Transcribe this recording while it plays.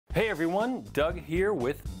Hey everyone, Doug here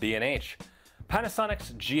with B&H.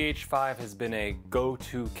 Panasonic's GH5 has been a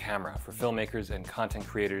go-to camera for filmmakers and content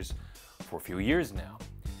creators for a few years now.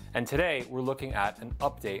 And today we're looking at an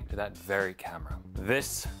update to that very camera.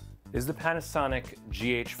 This is the Panasonic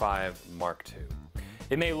GH5 Mark II.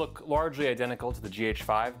 It may look largely identical to the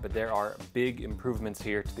GH5, but there are big improvements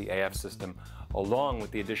here to the AF system, along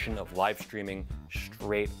with the addition of live streaming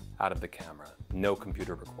straight out of the camera. No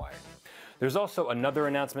computer required. There's also another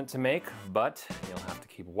announcement to make, but you'll have to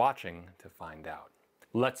keep watching to find out.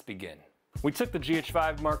 Let's begin. We took the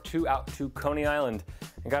GH5 Mark II out to Coney Island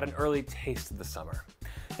and got an early taste of the summer.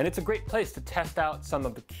 And it's a great place to test out some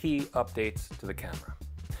of the key updates to the camera.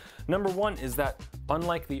 Number one is that,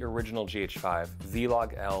 unlike the original GH5,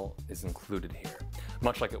 Vlog-L is included here,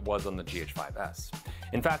 much like it was on the GH5S.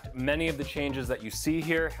 In fact, many of the changes that you see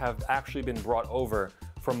here have actually been brought over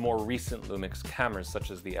from more recent Lumix cameras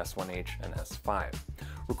such as the S1H and S5.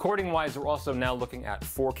 Recording-wise, we're also now looking at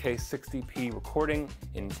 4K 60p recording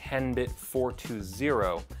in 10-bit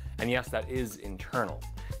 420, and yes, that is internal,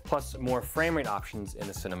 plus more frame rate options in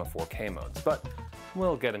the Cinema 4K modes, but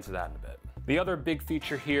we'll get into that in a bit. The other big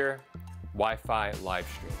feature here, Wi-Fi live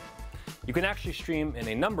streaming. You can actually stream in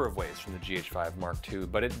a number of ways from the GH5 Mark II,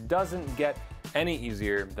 but it doesn't get any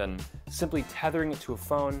easier than simply tethering it to a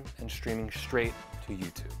phone and streaming straight to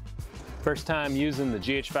YouTube. First time using the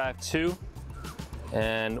GH5 II,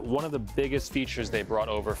 and one of the biggest features they brought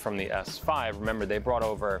over from the S5, remember they brought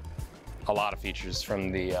over a lot of features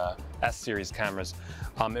from the S-series cameras.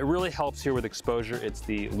 It really helps here with exposure. It's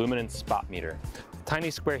the luminance spot meter.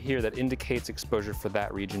 Tiny square here that indicates exposure for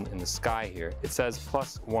that region in the sky here. It says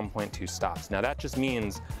plus 1.2 stops. Now that just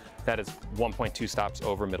means that it's 1.2 stops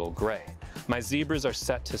over middle gray. My zebras are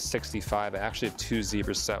set to 65. I actually have two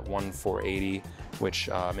zebras set, one 480, which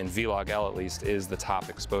in Vlog-L at least is the top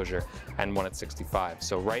exposure, and one at 65.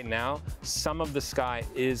 So right now, some of the sky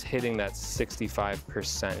is hitting that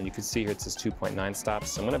 65%, and you can see here it says 2.9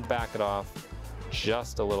 stops. So I'm gonna back it off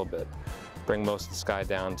just a little bit, bring most of the sky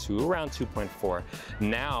down to around 2.4.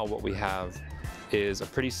 Now what we have is a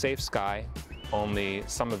pretty safe sky, only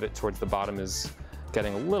some of it towards the bottom is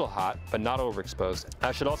getting a little hot, but not overexposed.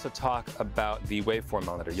 I should also talk about the waveform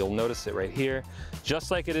monitor. You'll notice it right here.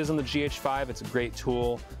 Just like it is on the GH5, it's a great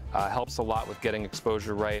tool, helps a lot with getting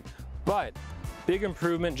exposure right, but big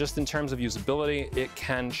improvement just in terms of usability, it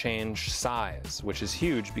can change size, which is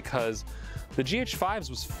huge because the GH5's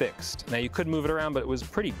was fixed. Now you could move it around, but it was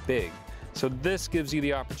pretty big. So this gives you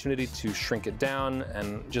the opportunity to shrink it down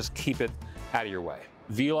and just keep it out of your way.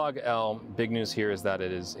 Vlog-L, big news here is that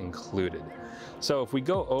it is included. So if we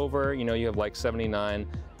go over, you have like 79,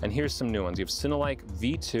 and here's some new ones. You have Cinelike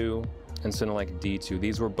V2 and Cinelike D2.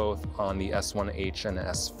 These were both on the S1H and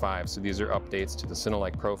S5, so these are updates to the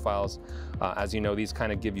Cinelike profiles. As you know, these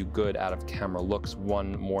kind of give you good out-of-camera looks,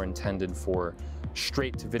 one more intended for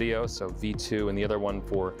straight to video, so V2, and the other one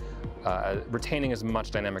for retaining as much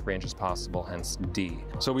dynamic range as possible, hence D.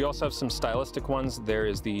 So we also have some stylistic ones. There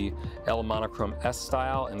is the L Monochrome S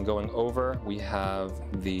style, and going over we have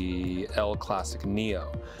the L Classic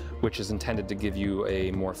Neo, which is intended to give you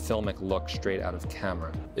a more filmic look straight out of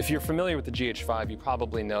camera. If you're familiar with the GH5, you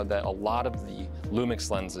probably know that a lot of the Lumix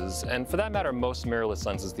lenses, and for that matter most mirrorless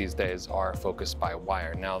lenses these days, are focused by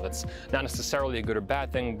wire. Now that's not necessarily a good or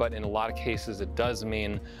bad thing, but in a lot of cases it does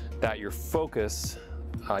mean that your focus,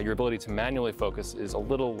 your ability to manually focus is a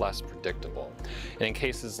little less predictable. And in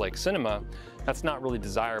cases like cinema, that's not really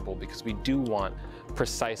desirable because we do want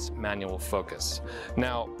precise manual focus.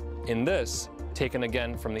 Now in this, taken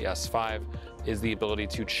again from the S5, is the ability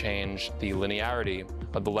to change the linearity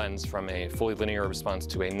of the lens from a fully linear response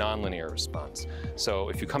to a non-linear response. So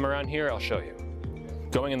if you come around here, I'll show you.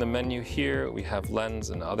 Going in the menu here, we have lens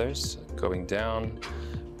and others. Going down,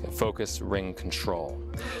 focus ring control.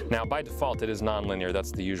 Now by default it is non-linear,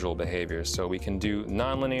 that's the usual behavior. So we can do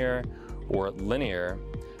non-linear or linear,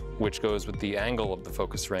 which goes with the angle of the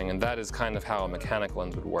focus ring, and that is kind of how a mechanical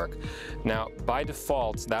lens would work. Now by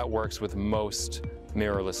default that works with most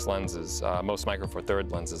mirrorless lenses, most Micro Four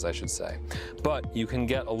Thirds lenses I should say. But you can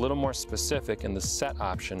get a little more specific in the set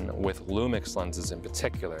option with Lumix lenses in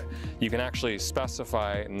particular. You can actually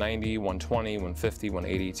specify 90, 120, 150,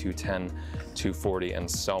 180, 210, 240 and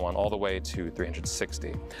so on, all the way to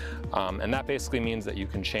 360. And that basically means that you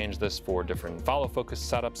can change this for different follow focus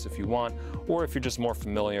setups if you want, or if you're just more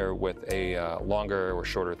familiar with a longer or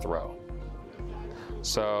shorter throw.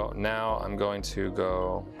 So now I'm going to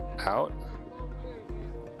go out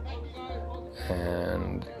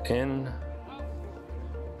and in,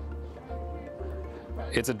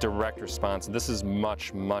 It's a direct response. This is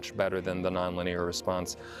much, much better than the nonlinear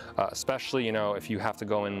response, especially, you know, if you have to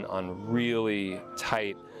go in on really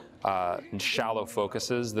tight and shallow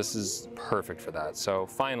focuses. This is perfect for that. So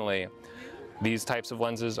finally, these types of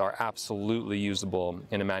lenses are absolutely usable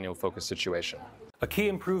in a manual focus situation. A key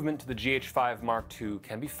improvement to the GH5 Mark II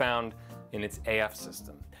can be found in its AF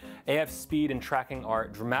system. AF speed and tracking are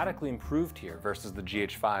dramatically improved here versus the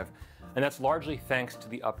GH5, and that's largely thanks to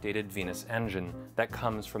the updated Venus engine that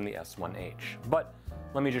comes from the S1H. But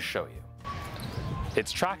let me just show you.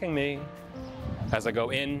 It's tracking me as I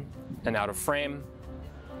go in and out of frame,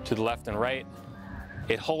 to the left and right.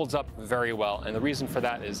 It holds up very well, and the reason for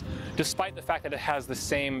that is, despite the fact that it has the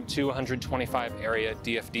same 225 area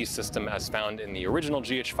DFD system as found in the original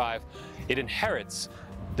GH5, it inherits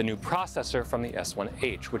the new processor from the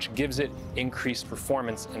S1H, which gives it increased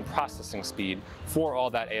performance and processing speed for all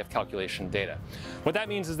that AF calculation data. What that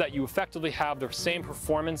means is that you effectively have the same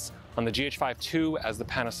performance on the GH5 II as the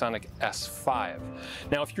Panasonic S5.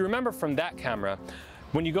 Now, if you remember from that camera,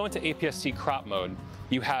 when you go into APS-C crop mode,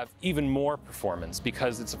 you have even more performance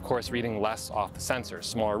because it's of course reading less off the sensor.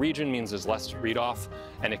 Smaller region means there's less to read off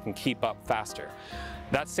and it can keep up faster.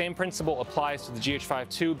 That same principle applies to the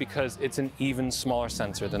GH5 II because it's an even smaller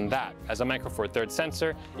sensor than that. As a Micro Four Thirds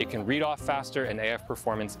sensor, it can read off faster and AF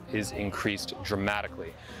performance is increased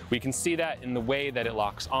dramatically. We can see that in the way that it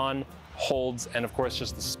locks on, holds, and of course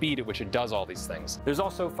just the speed at which it does all these things. There's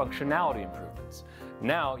also functionality improvements.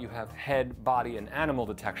 Now you have head, body, and animal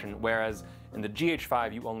detection, whereas in the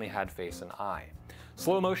GH5 you only had face and eye.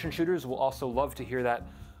 Slow motion shooters will also love to hear that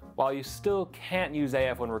while you still can't use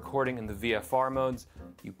AF when recording in the VFR modes,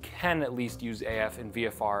 you can at least use AF in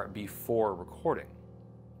VFR before recording.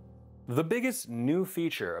 The biggest new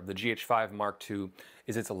feature of the GH5 Mark II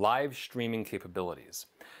is its live streaming capabilities.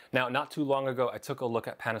 Now, not too long ago, I took a look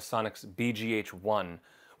at Panasonic's BGH1,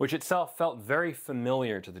 which itself felt very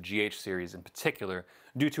familiar to the GH series in particular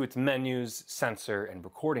due to its menus, sensor, and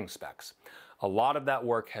recording specs. A lot of that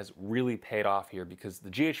work has really paid off here because the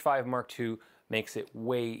GH5 Mark II makes it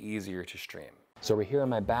way easier to stream. So we're here in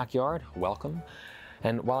my backyard, welcome.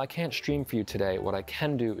 And while I can't stream for you today, what I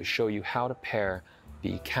can do is show you how to pair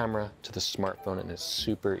the camera to the smartphone, and it's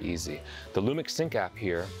super easy. The Lumix Sync app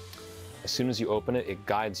here, as soon as you open it, it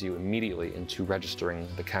guides you immediately into registering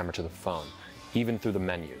the camera to the phone, even through the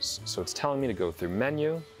menus. So it's telling me to go through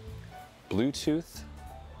menu, Bluetooth,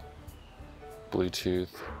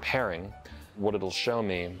 pairing. What it'll show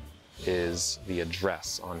me is the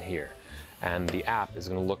address on here. And the app is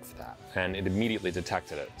going to look for that. And it immediately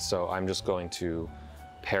detected it. So I'm just going to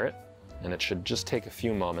pair it, and it should just take a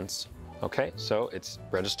few moments. Okay, so it's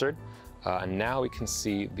registered. And now we can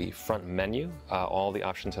see the front menu. All the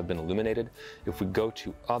options have been illuminated. If we go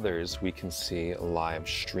to others, we can see live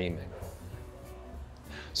streaming.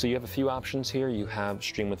 So you have a few options here. You have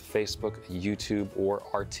stream with Facebook, YouTube, or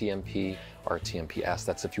RTMP, RTMPS.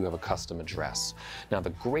 That's if you have a custom address. Now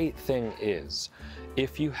the great thing is,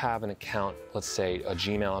 if you have an account, let's say a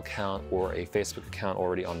Gmail account or a Facebook account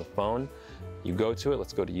already on the phone, you go to it,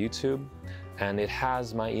 let's go to YouTube, and it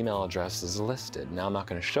has my email addresses listed. Now I'm not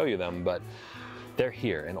going to show you them, but they're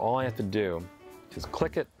here, and all I have to do is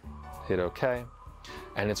click it, hit OK,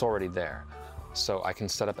 and it's already there. So I can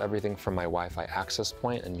set up everything from my Wi-Fi access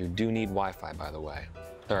point, and you do need Wi-Fi, by the way.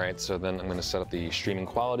 All right, so then I'm going to set up the streaming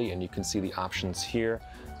quality, and you can see the options here.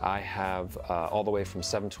 I have all the way from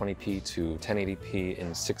 720p to 1080p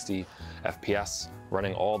in 60 FPS,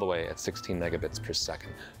 running all the way at 16 megabits per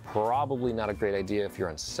second. Probably not a great idea if you're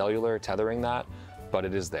on cellular tethering that, but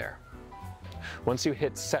it is there. Once you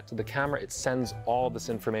hit set to the camera, it sends all this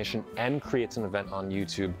information and creates an event on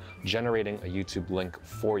YouTube, generating a YouTube link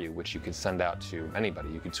for you, which you can send out to anybody.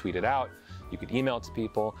 You can tweet it out, you could email it to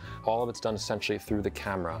people. All of it's done essentially through the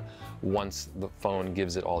camera once the phone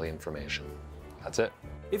gives it all the information. That's it.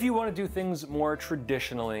 If you want to do things more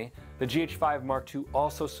traditionally, the GH5 Mark II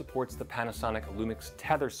also supports the Panasonic Lumix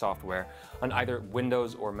Tether software on either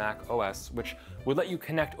Windows or Mac OS, which would let you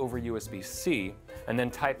connect over USB-C and then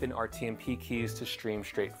type in RTMP keys to stream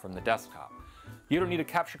straight from the desktop. You don't need a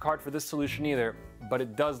capture card for this solution either, but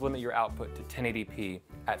it does limit your output to 1080p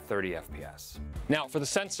at 30 FPS. Now for the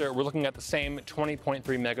sensor, we're looking at the same 20.3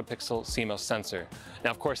 megapixel CMOS sensor.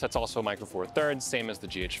 Now of course that's also a Micro Four Thirds, same as the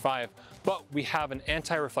GH5, but we have an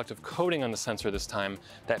anti-reflective coating on the sensor this time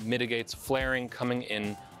that mitigates flaring coming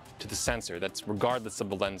in to the sensor. That's regardless of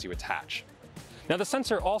the lens you attach. Now the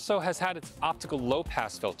sensor also has had its optical low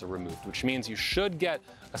pass filter removed, which means you should get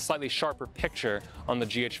a slightly sharper picture on the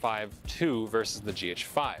GH5 II versus the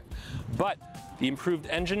GH5. But the improved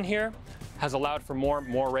engine here has allowed for more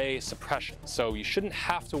moire suppression, so you shouldn't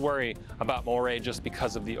have to worry about moire just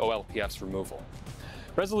because of the OLPF's removal.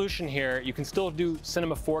 Resolution here, you can still do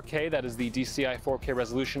Cinema 4K, that is the DCI 4K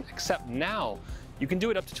resolution, except now you can do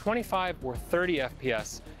it up to 25 or 30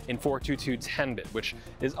 FPS in 422 10-bit, which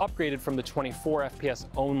is upgraded from the 24 FPS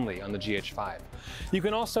only on the GH5. You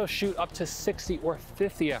can also shoot up to 60 or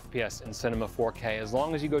 50 FPS in Cinema 4K as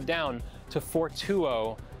long as you go down to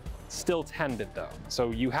 420, still 10-bit though,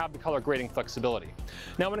 so you have the color grading flexibility.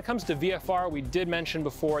 Now when it comes to VFR, we did mention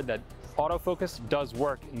before that autofocus does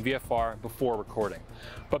work in VFR before recording.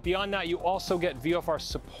 But beyond that, you also get VFR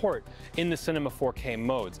support in the Cinema 4K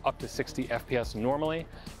modes, up to 60 FPS normally,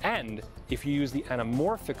 and if you use the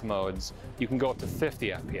anamorphic modes, you can go up to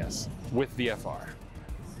 50 FPS with VFR.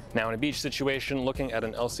 Now in a beach situation, looking at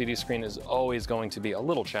an LCD screen is always going to be a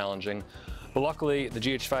little challenging, but luckily the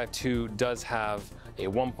GH5 II does have a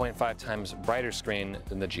 1.5 times brighter screen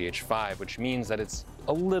than the GH5, which means that it's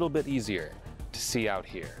a little bit easier to see out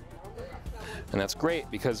here. And that's great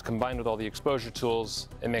because combined with all the exposure tools,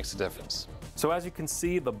 it makes a difference. So as you can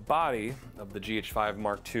see, the body of the GH5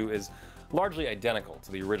 Mark II is largely identical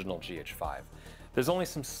to the original GH5. There's only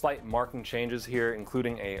some slight marking changes here,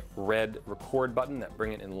 including a red record button that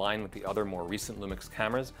bring it in line with the other more recent Lumix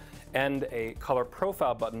cameras, and a color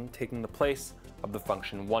profile button taking the place of the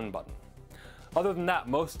function 1 button. Other than that,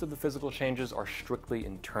 most of the physical changes are strictly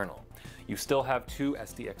internal. You still have 2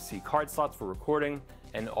 SDXC card slots for recording,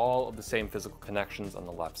 and all of the same physical connections on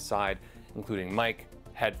the left side, including mic,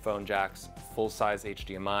 headphone jacks, full-size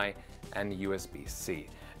HDMI, and USB-C.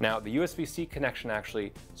 Now, the USB-C connection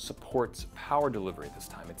actually supports power delivery this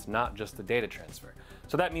time. It's not just the data transfer.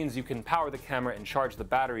 So that means you can power the camera and charge the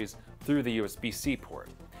batteries through the USB-C port.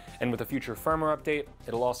 And with a future firmware update,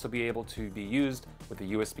 it'll also be able to be used with a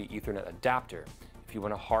USB Ethernet adapter if you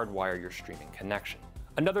want to hardwire your streaming connection.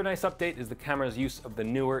 Another nice update is the camera's use of the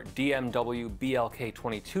newer DMW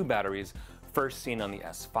BLK22 batteries first seen on the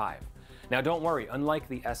S5. Now don't worry, unlike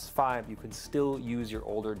the S5, you can still use your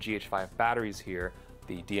older GH5 batteries here,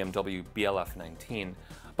 the DMW BLF19,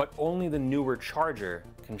 but only the newer charger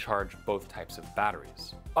can charge both types of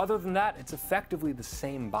batteries. Other than that, it's effectively the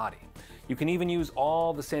same body. You can even use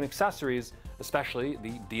all the same accessories, especially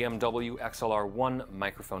the DMW XLR1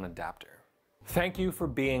 microphone adapter. Thank you for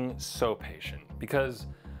being so patient, because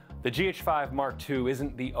the GH5 Mark II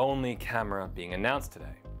isn't the only camera being announced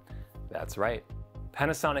today. That's right.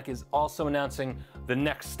 Panasonic is also announcing the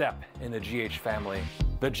next step in the GH family,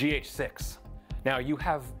 the GH6. Now, you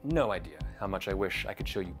have no idea how much I wish I could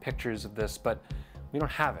show you pictures of this, but we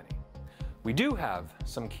don't have any. We do have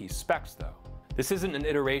some key specs though. This isn't an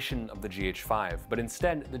iteration of the GH5, but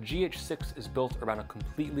instead the GH6 is built around a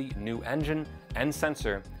completely new engine and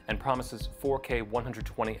sensor and promises 4K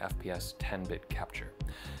 120 FPS 10-bit capture.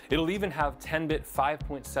 It'll even have 10-bit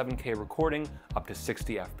 5.7K recording up to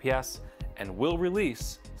 60 FPS and will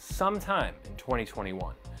release sometime in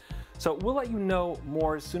 2021. So we'll let you know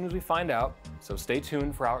more as soon as we find out, so stay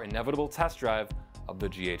tuned for our inevitable test drive of the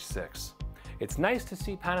GH6. It's nice to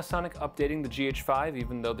see Panasonic updating the GH5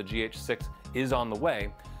 even though the GH6 is on the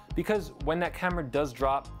way, because when that camera does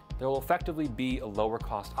drop, there will effectively be a lower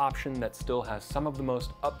cost option that still has some of the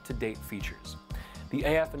most up-to-date features. The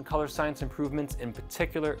AF and color science improvements in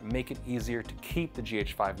particular make it easier to keep the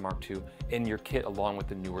GH5 Mark II in your kit along with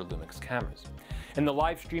the newer Lumix cameras. And the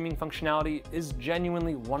live streaming functionality is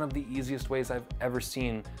genuinely one of the easiest ways I've ever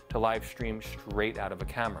seen to live stream straight out of a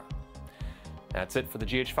camera. That's it for the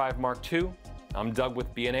GH5 Mark II. I'm Doug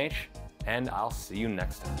with B&H, and I'll see you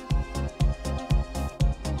next time.